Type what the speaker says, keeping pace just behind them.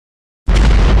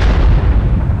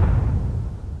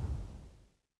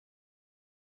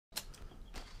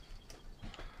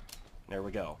There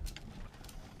we go.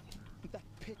 That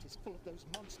pit is full of those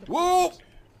monster. Whoa!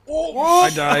 Oh, Whoa! I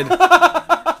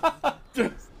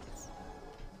died.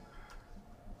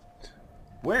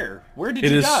 Where? Where did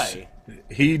you die?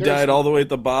 He died all the way at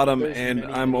the bottom, there's and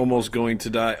many, I'm many almost going to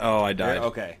die. Oh, I died.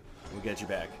 Okay, we'll get you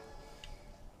back.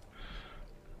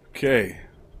 Okay.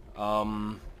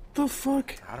 The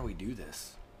fuck? How do we do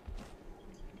this?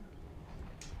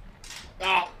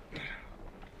 Oh.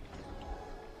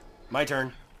 My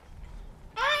turn.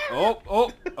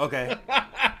 Oh, okay.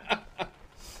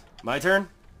 My turn?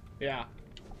 Yeah.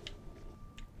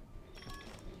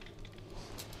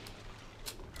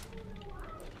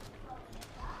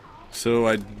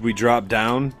 So we drop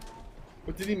down.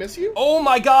 What, did he miss you? Oh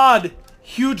my god!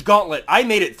 Huge gauntlet. I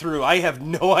made it through. I have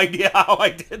no idea how I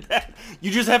did that.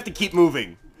 You just have to keep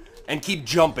moving. And keep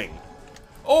jumping.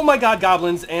 Oh my god,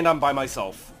 goblins, and I'm by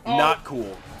myself. Oh. Not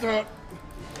cool. Oh!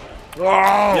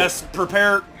 Yes,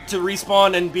 prepare to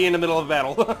respawn and be in the middle of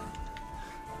battle.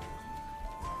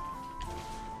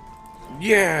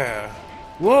 Yeah.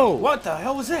 Whoa. What the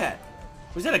hell was that?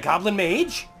 Was that a goblin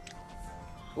mage?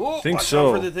 Oh, Think watch so.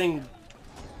 out for the thing.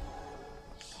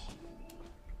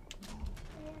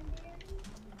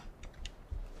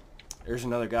 There's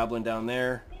another goblin down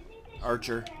there.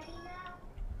 Archer.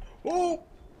 Oh.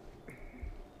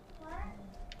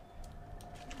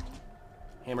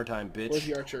 Hammer time, bitch. Where's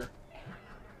the archer?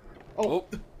 Oh,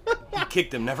 he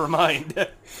kicked him. Never mind.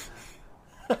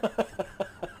 I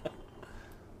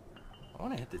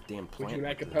want to hit this damn plant. Would you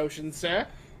make a potion, sir?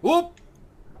 Whoop!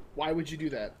 Why would you do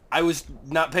that? I was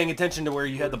not paying attention to where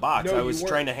you had the box. No, I you was weren't.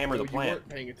 trying to hammer No, the plant. You weren't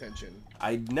paying attention.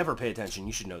 I never pay attention.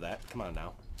 You should know that. Come on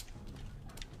now.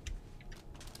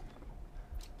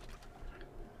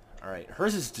 Alright,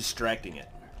 hers is distracting it.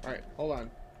 Alright, hold on.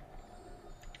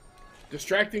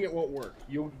 Distracting it won't work.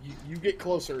 You get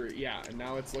closer, yeah, and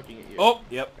now it's looking at you. Oh,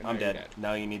 yep, And I'm now you're dead.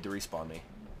 Now you need to respawn me.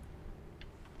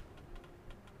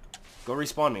 Go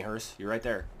respawn me, Hers. You're right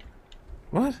there.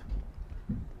 What?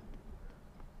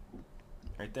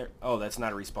 Right there. Oh, that's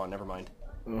not a respawn. Never mind.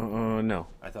 No.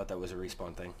 I thought that was a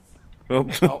respawn thing. Oh.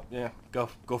 Oh, yeah. Go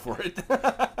for it.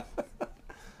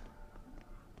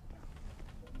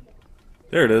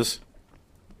 There it is.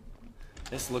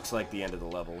 This looks like the end of the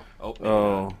level. Oh, maybe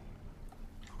Oh. not.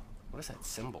 What is that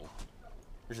symbol?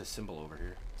 There's a symbol over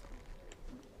here.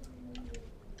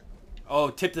 Oh,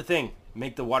 tip the thing.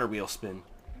 Make the water wheel spin.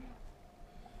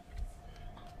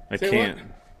 I Say can't. what?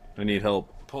 I need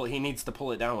help. He needs to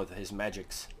pull it down with his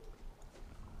magics.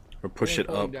 Or push it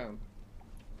Pulling up. down.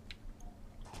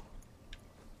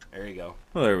 There you go.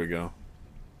 Oh, there we go.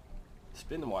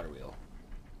 Spin the water wheel.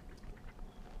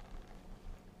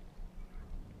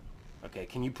 Okay,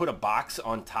 can you put a box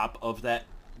on top of that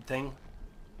thing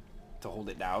to hold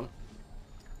it down?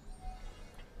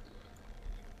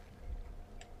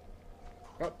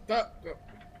 Oh,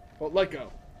 well, let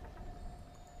go.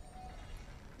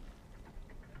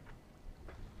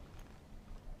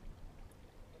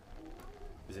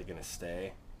 Is it gonna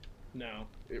stay? No,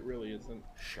 it really isn't.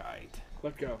 Shite.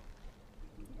 Let go.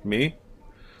 Me?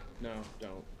 No,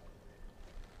 don't.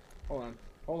 Hold on.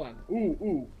 Hold on.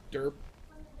 Ooh, derp.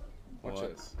 Watch What?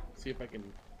 this. See if I can...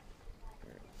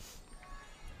 Alright.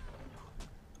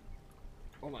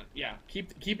 Hold on. Yeah,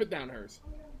 keep it down, Hers.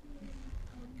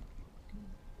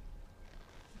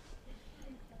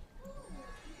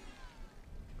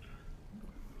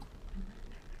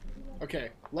 Okay,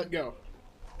 let go.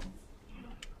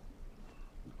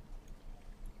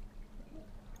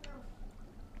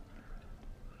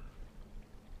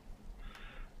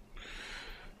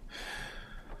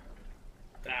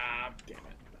 Ah, damn it.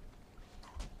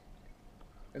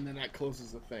 And then that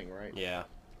closes the thing, right? Yeah.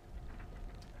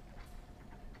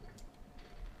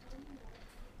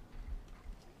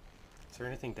 Is there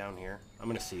anything down here? I'm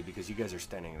gonna see because you guys are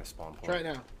standing at a spawn point. Try it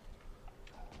now.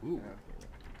 Ooh. Yeah.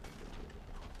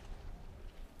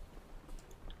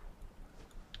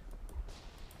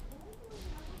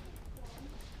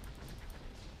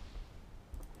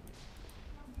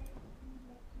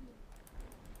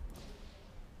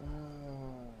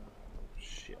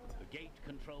 Shit. The gate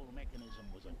control mechanism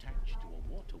was attached to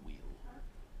a water wheel,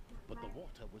 but the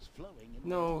water was flowing in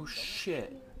No the wrong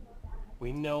shit.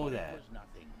 We know direction. that. It was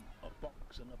nothing. A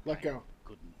box and a Let plank go.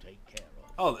 couldn't take care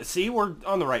of. Oh, see, we're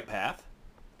on the right path.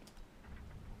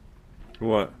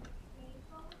 What?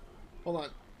 Hold on.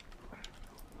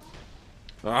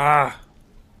 Ah! I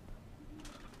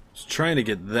was trying to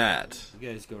get that. You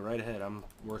guys go right ahead. I'm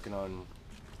working on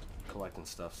collecting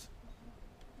stuffs.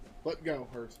 Let go,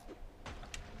 Hers.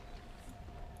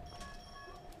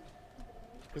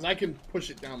 Because I can push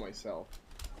it down myself.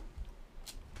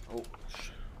 Oh,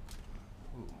 shit.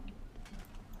 Ooh.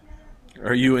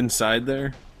 Are you inside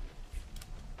there?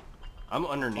 I'm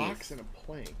underneath. Box and a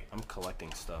plank. I'm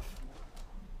collecting stuff.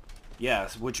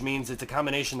 Yes, which means it's a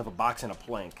combination of a box and a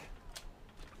plank.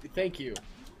 Thank you.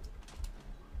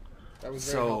 That was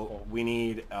very helpful. So we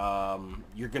need,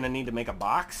 you're gonna need to make a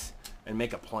box and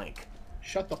make a plank.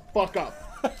 Shut the fuck up.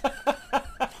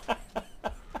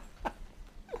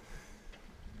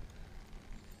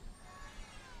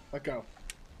 Let go.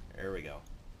 There we go.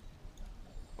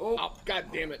 Oh, god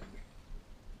damn it.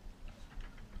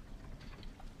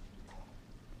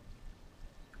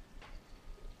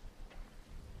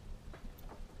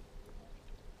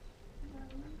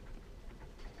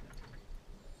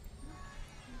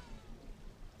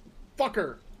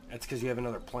 Fucker. That's because you have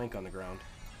another plank on the ground.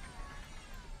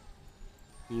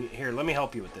 Here, let me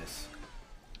help you with this.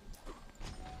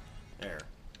 There.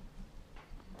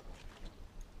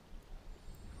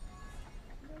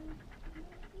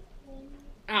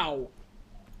 Ow.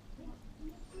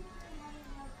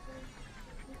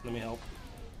 Let me help.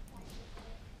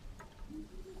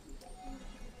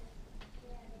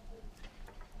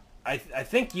 I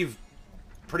think you've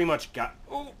pretty much got...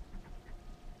 Oh!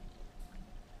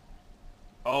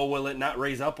 Oh, will it not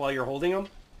raise up while you're holding them?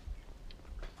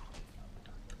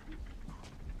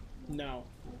 No,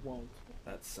 it won't.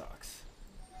 That sucks.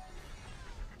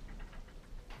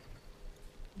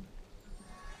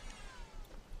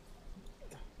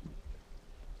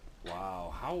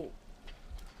 Wow, how...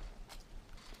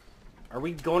 Are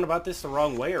we going about this the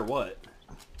wrong way or what?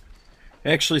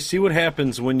 Actually, see what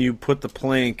happens when you put the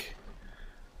plank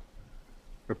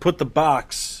or put the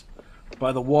box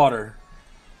by the water.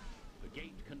 The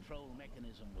gate control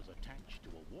mechanism was attached to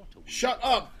a water wheel. Shut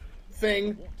up,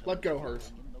 thing. Let go,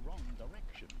 Herz. In the wrong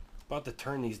direction. About to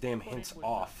turn these damn But it hints was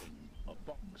off. nothing a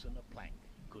box and a plank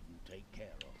couldn't take care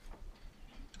of.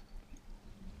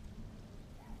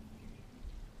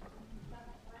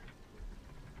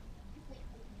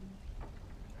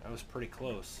 That was pretty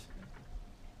close.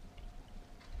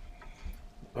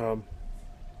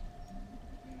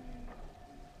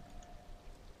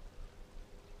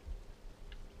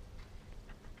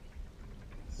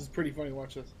 This is pretty funny.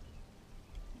 Watch this.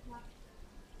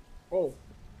 Oh.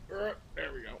 There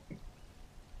we go.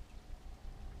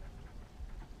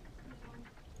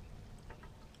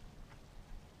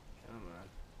 Come on.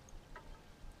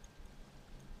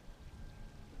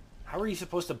 How are you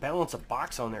supposed to balance a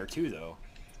box on there too, though?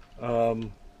 I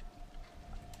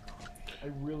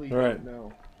really All right. don't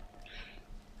know.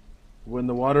 When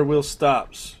the water wheel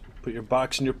stops, put your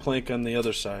box and your plank on the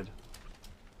other side.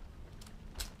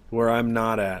 Where I'm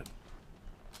not at.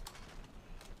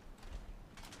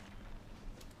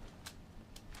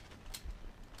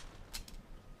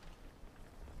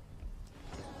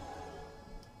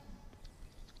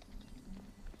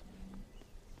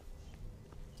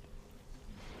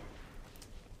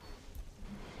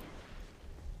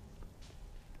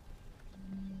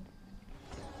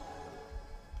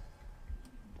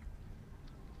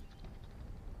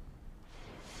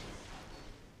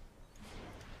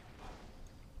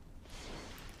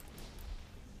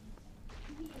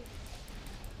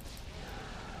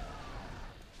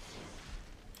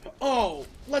 Oh,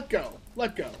 let go.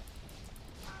 Let go.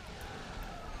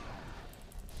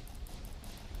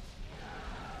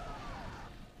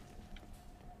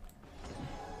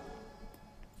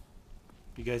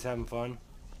 You guys having fun?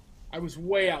 I was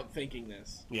way out thinking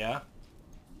this. Yeah?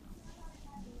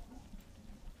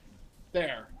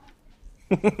 There.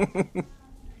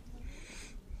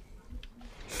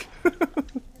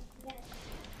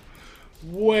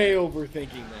 Way overthinking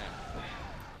that.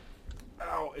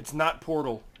 Ow, it's not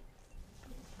Portal.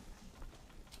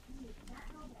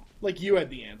 Like you had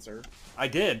the answer. I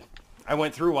did. I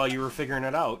went through while you were figuring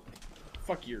it out.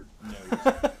 Fuck your nose.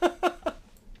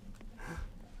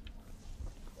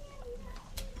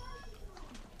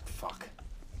 Fuck.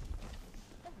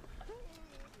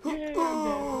 Yeah, I'm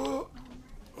dead.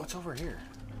 What's over here?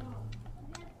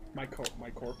 My corpse.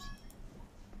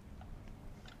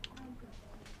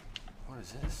 What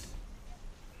is this?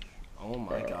 Oh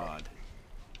my god.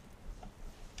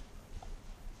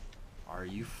 Are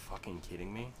you fucking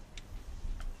kidding me?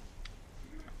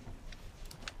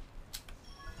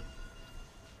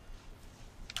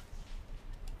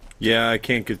 Yeah, I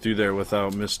can't get through there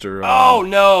without Mr. Oh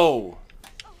no!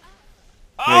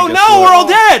 Oh guess no, what? we're all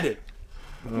dead!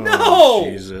 Oh, No!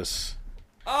 Jesus.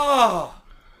 Oh!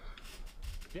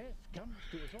 Death comes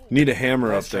to us all. Need a hammer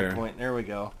up Last there. checkpoint. There we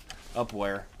go. Up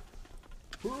where?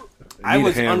 Need I a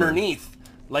was hammer. underneath.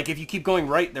 Like if you keep going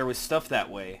right, there was stuff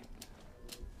that way.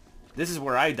 This is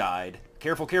where I died.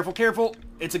 Careful, careful, careful!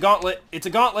 It's a gauntlet! It's a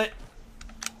gauntlet!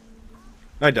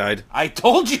 I died. I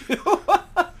told you.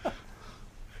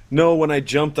 No, when I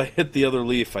jumped, I hit the other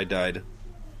leaf. I died.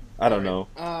 I don't know.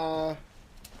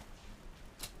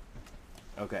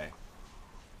 Okay.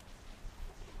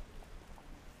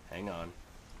 Hang on.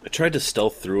 I tried to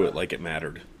stealth through it like it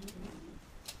mattered.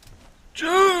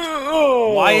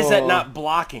 Why is that not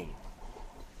blocking?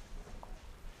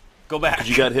 Go back.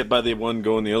 You got hit by the one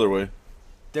going the other way.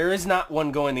 There is not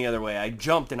one going the other way. I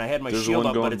jumped and I had my There's shield one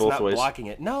up, going but it's both not ways. blocking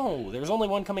it. No, there's only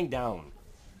one coming down.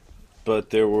 But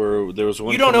there was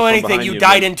one. You don't coming know from anything. behind You you,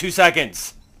 died but in 2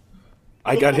 seconds.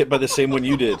 I got hit by the same one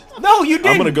you did. No, you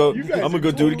didn't. I'm gonna go. You guys I'm gonna are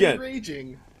go do it totally again.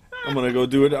 Raging. I'm gonna go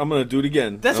do it. I'm gonna do it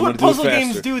again. That's I'm what gonna do it puzzle games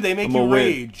faster. do. They make I'm you gonna win.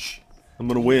 rage. I'm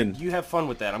gonna win. You have fun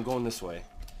with that. I'm going this way.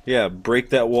 Yeah, break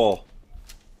that wall.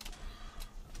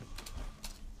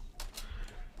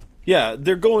 Yeah,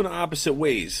 they're going opposite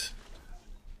ways.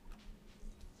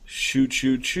 Shoot,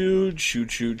 shoot, shoot,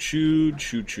 shoot, shoot, shoot,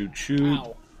 shoot, shoot, shoot.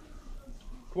 Ow.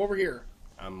 Come over here.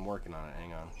 I'm working on it.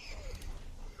 Hang on.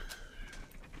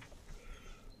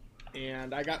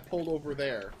 And I got pulled over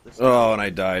there. Oh, and I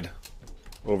died.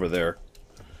 Over there.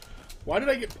 Why did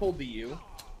I get pulled to you?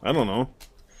 I don't know.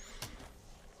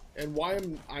 And why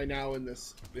am I now in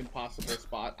this impossible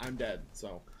spot? I'm dead,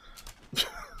 so.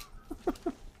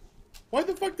 Why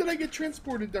the fuck did I get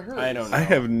transported to her? I don't know. I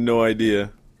have no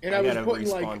idea. And I I was got a putting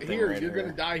respawn like, thing here, right you're here.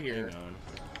 gonna die here. Hang on.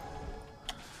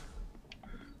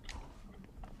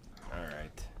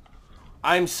 Alright.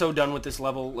 I'm so done with this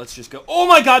level. Let's just go. Oh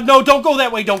my god, no! Don't go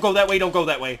that way! Don't go that way! Don't go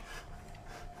that way!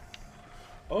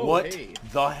 Oh, What hey.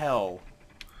 the hell?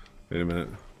 Wait a minute.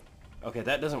 Okay,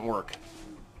 that doesn't work.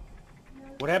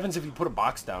 What happens if you put a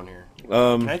box down here?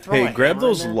 Can I throw Hey, my grab hammer in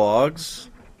those there? logs.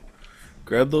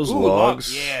 Grab those Ooh,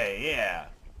 logs. Yeah, yeah.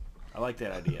 I like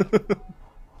that idea.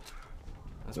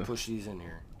 Let's push these in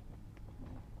here.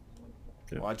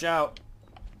 Yeah. Watch out.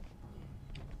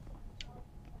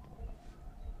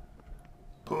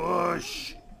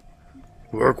 Push.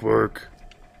 Work, work.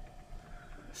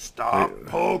 Stop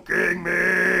poking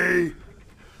me.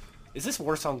 Is this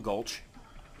Warsong Gulch?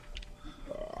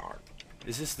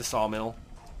 Is this the sawmill?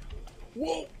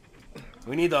 Whoa!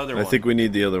 We need the other I one. think we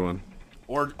need the other one.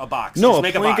 Or a box. No, Just a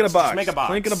make plank in a Just box. make a box.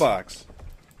 Plank in a box.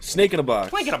 Snake in a box.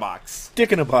 Plank in a box.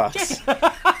 Dick in a box.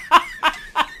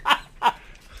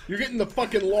 You're getting the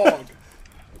fucking log.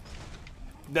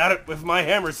 Not if my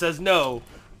hammer says no.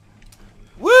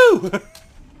 Woo!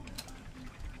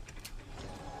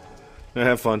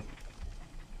 Have fun.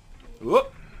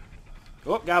 Whoop.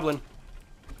 Whoop, goblin.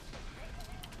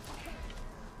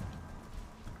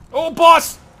 Oh,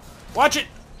 boss! Watch it!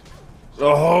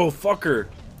 Oh, fucker.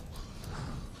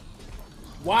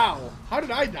 Wow, how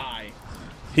did I die?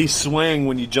 He swang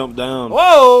when you jumped down.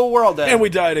 Whoa, we're all dead. And we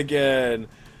died again.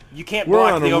 You can't We're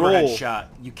block on the a overhead roll. shot.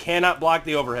 You cannot block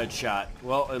the overhead shot.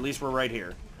 Well, at least we're right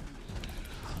here.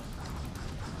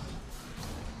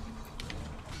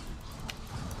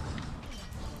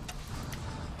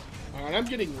 Alright, I'm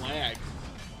getting lag.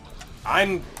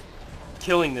 I'm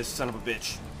killing this son of a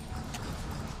bitch.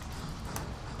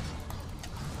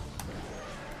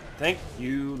 Thank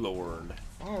you, Lord.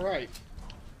 Alright.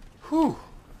 Whew.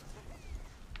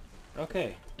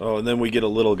 Okay. Oh, and then we get a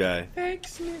little guy.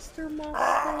 Thanks, Mr. Mustard.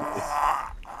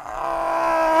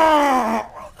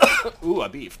 Ooh, I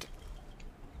beefed.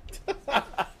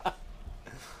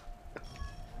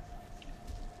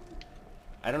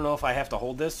 I don't know if I have to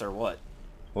hold this or what.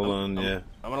 Hold on, yeah.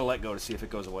 I'm gonna let go to see if it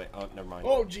goes away. Oh, never mind.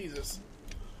 Oh, Jesus.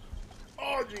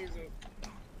 Oh, Jesus.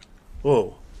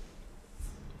 Whoa.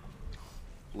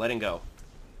 Letting go.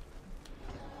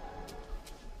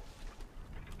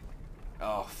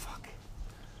 Oh, fuck.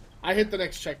 I hit the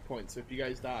next checkpoint, so if you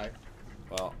guys die,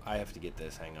 Well, I have to get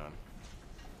this. Hang on.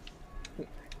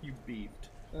 you beefed.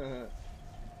 I'm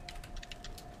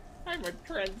a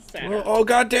trendsetter. Oh,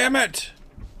 god damn it!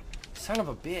 Son of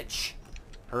a bitch.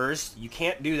 Hers, you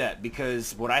can't do that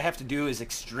because what I have to do is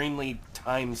extremely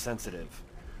time sensitive.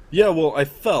 Yeah, well, I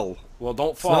fell. Well,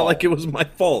 don't It's fall. not like it was my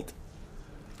fault.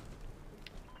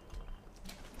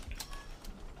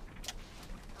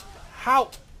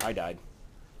 How? I died.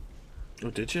 Oh,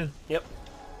 did you? Yep.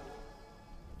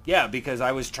 Yeah, because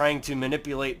I was trying to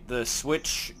manipulate the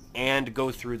switch and go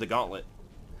through the gauntlet.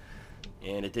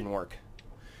 And it didn't work.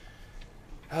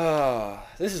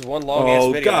 This is one long-ass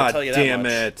Oh, video, I'll god tell you that damn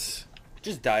much. it.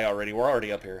 Just die already. We're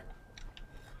already up here.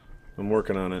 I'm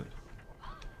working on it.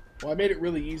 Well, I made it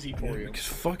really easy for you. Just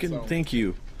fucking So- thank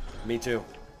you. Me too.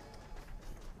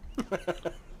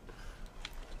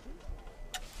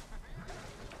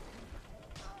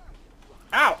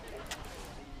 Ow!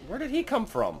 Where did he come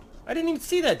from? I didn't even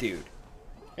see that dude.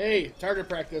 Hey, target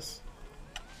practice.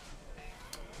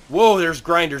 Whoa, there's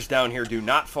grinders down here. Do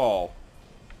not fall.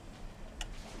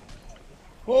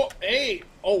 Oh, hey.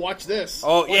 Oh, watch this.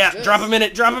 Oh, Watch yeah. this. Drop him in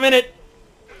it. Drop him in it.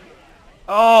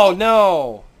 Oh,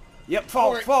 no. Yep, fall,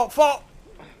 Alright. fall.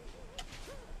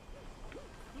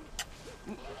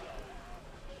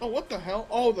 Oh, what the hell?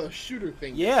 Oh, the shooter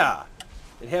thing. Yeah.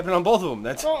 It happened on both of them.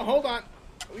 That's... Oh, hold on.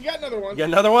 We got another one. You got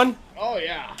another one? Oh,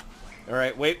 yeah. All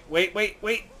right, wait.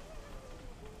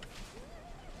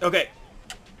 Okay.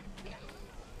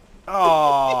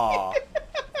 Oh.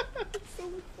 So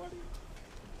funny.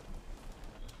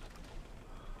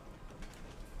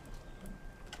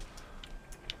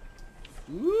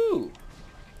 Ooh.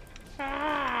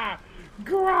 Ah!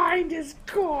 Grind his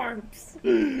corpse!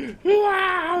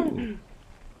 Wow!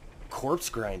 Corpse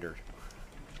grinder.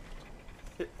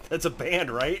 That's a band,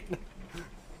 right?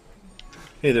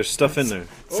 Hey, there's stuff in there.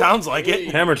 Sounds like hey.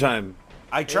 it. Hammer time.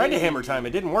 I tried to Hey. hammer time.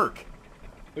 It didn't work.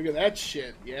 Look at that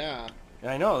shit, yeah.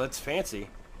 I know, that's fancy.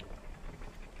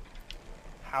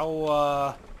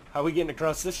 How we getting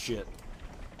across this shit?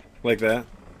 Like that.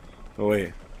 Oh,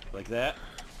 wait. Like that?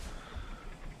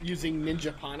 Using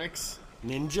Ninja Ponics.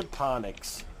 Ninja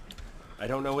Ponics. I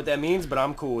don't know what that means, but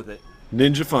I'm cool with it.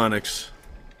 Ninja Phonics.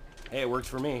 Hey, it works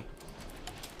for me.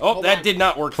 Oh, Hold that on. did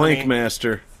not work for Plank me.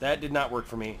 Master. That did not work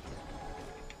for me.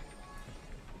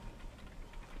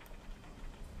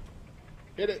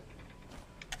 Hit it.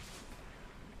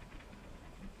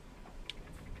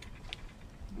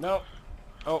 No.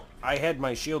 Oh, I had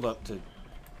my shield up to...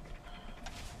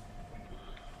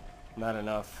 Not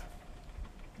enough.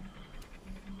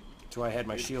 So I had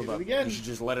my shield hit it up. again. You should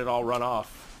just let it all run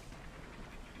off.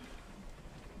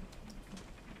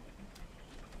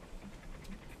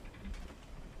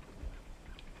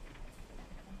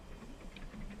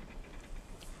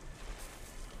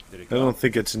 Did it I go? don't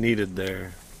think it's needed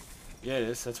there. Yeah, it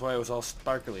is. That's why it was all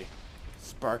sparkly.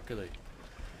 Sparkly.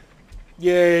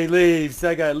 Yay, leaves.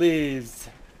 I got leaves.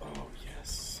 Oh,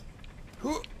 yes.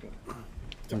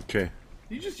 Okay.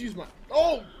 You just used my...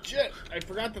 Oh, shit! I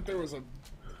forgot that there was a...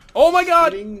 Oh my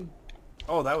god! Sitting...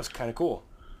 Oh, that was kind of cool.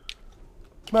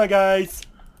 Come on, guys.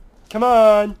 Come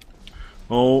on.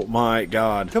 Oh my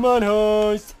god. Come on,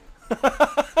 host.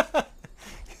 I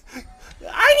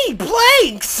need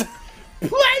planks!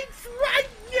 Planks right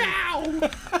now!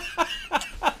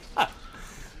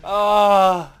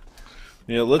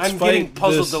 Yeah, let's I'm fight getting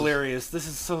puzzle this. delirious. This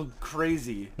is so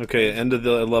crazy. Okay, end of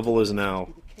the level is now.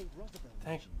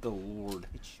 Thank the Lord.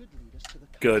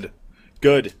 Good.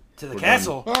 Good. To the We're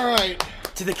castle. Alright.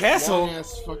 To the castle.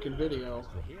 Long-ass fucking video.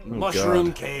 Mushroom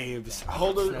God. caves.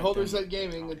 Oh, Holders at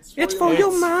gaming. It's It's for for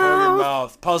your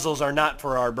mouth. Puzzles are not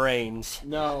for our brains.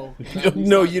 No.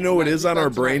 No, you know what is on our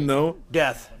brain, though?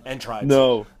 Death and tribes.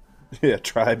 No. Yeah,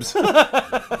 tribes.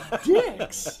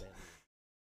 Dicks.